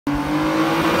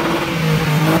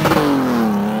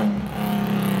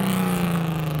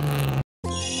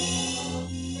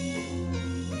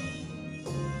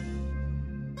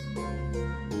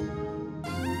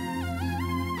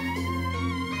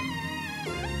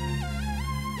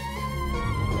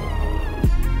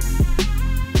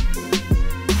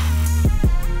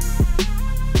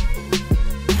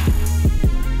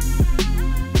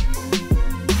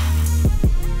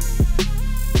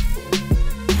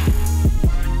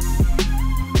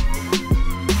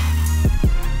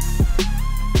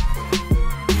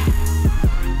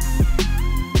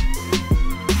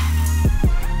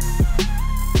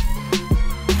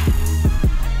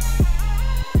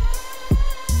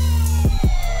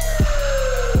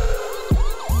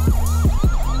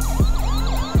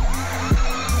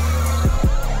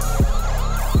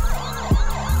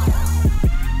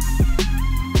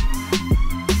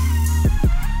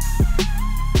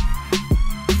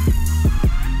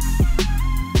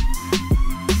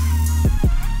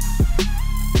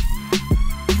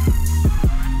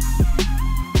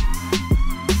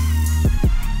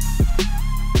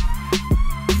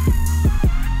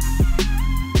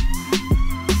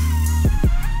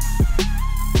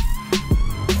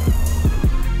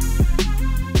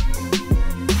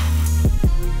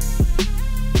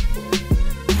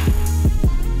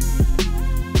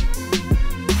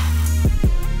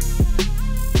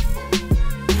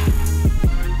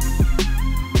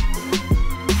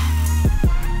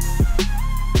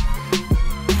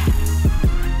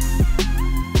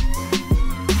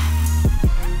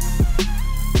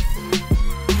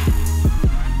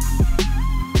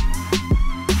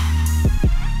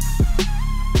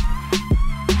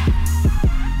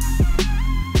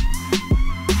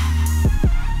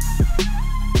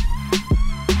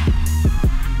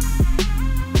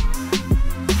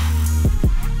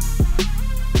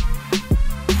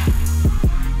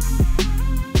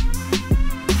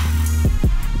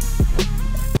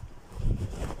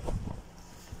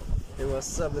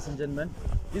up, ladies and gentlemen?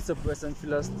 This is a person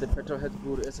Philos, the PetrolHead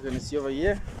guru, as you can see over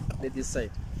here, at this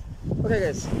side. Okay,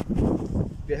 guys,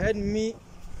 behind me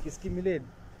is Kimilade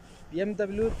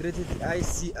BMW 330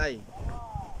 ICI.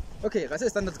 Okay, I say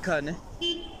standard car, ne?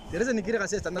 The reason I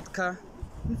say standard car,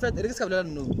 in fact, let's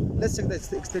check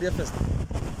the exterior first.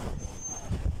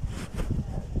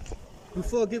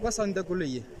 Before I get what's on the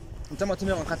Gully, I'm talking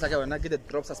about get the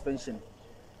drop suspension.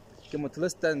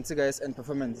 Stand, guys, and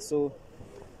performance. So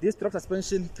this drop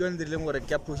suspension can deliver a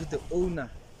gap push the owner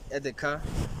at the car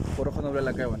for a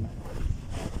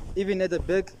even at the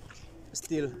back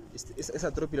still it's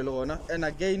a drop below. And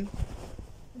again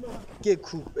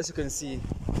coupe, as you can see,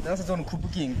 that's on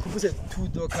coupe king. Coupe is a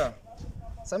two-door car.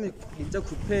 Some lift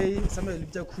coupe, some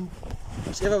lift coupe,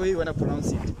 whichever way you want to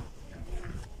pronounce it.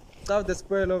 Have the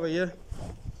spoiler over here.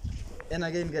 And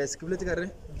again, guys,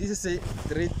 this is a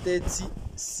 330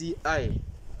 CI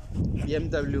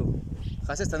BMW.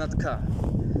 It's a standard car.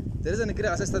 There is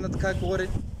a standard car. There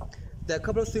are a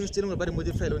couple of things that will be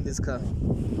modified on this car: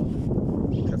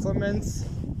 performance,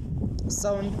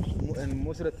 sound, and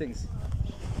most of the things.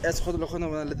 As for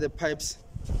the pipes,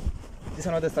 these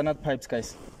are not the standard pipes,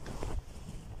 guys.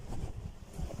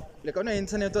 Like on the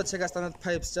internet, check out standard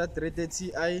pipes. 330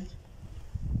 CI.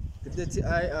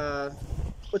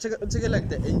 Check like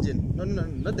the engine. No,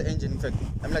 not the engine. In fact,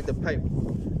 I'm like the pipe.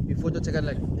 Before you check out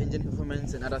like engine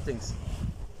performance and other things.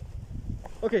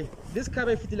 Okay, this car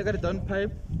I fit like a down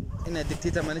pipe in a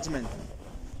Dictator management.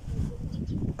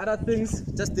 Other things,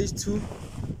 just stage 2.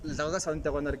 Laga sound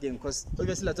again, because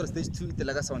obviously later stage 2 the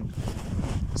laga sound.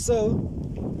 So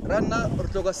right now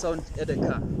or sound at the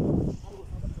car.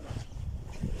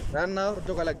 Right now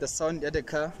or like the sound at the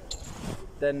car.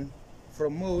 Then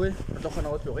from more in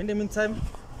the meantime,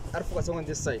 I'll focus on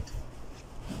this side.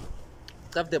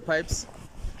 Tap the pipes.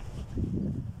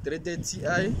 330 Ti,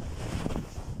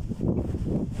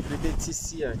 330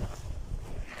 Ci.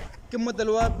 The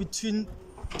model was between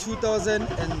 2000 and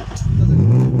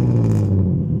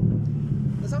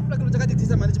 2000. That's how like look at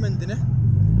Dictator management, ne?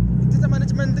 Dictator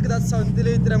management that sound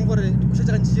delay trang for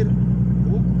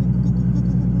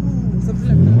something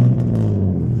like that.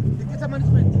 Dictator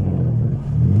management.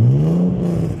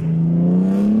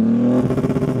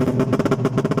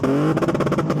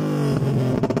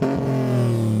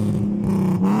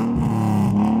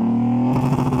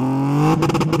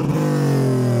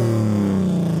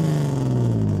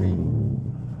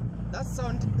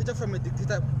 From a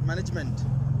Dictator management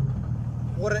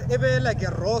or ever like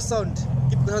a raw sound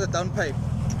keep because of the downpipe.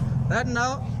 Right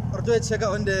now or do a check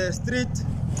on the street.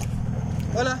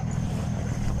 Hola.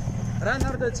 Right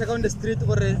now do a check on the street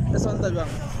or a sound.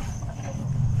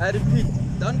 I repeat,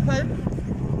 downpipe,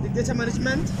 Dictator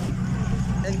management,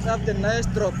 and have the nice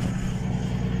drop.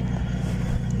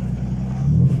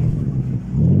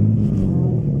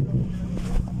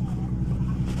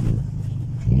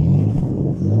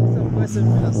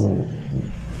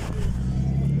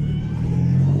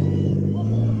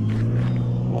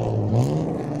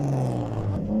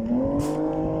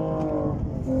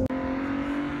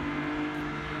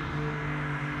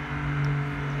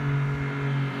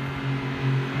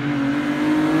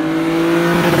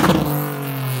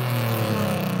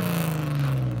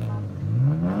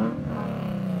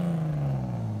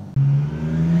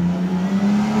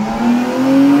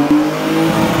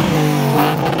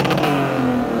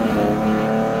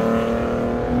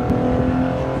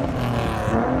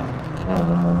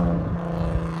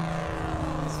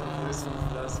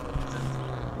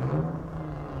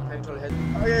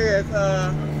 Okay guys, I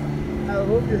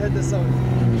hope you heard the sound.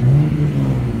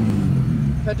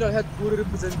 PetrolHead guru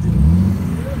representing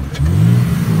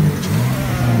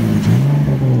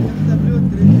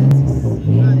BMW 330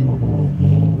 CI.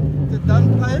 The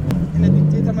downpipe in a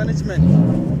Dictator management.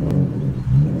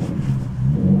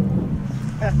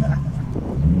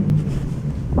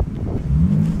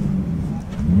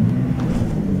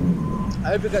 I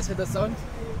hope you guys heard the sound.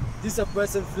 This is a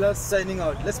person Philos signing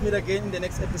out. Let's meet again in the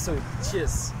next episode.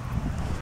 Cheers.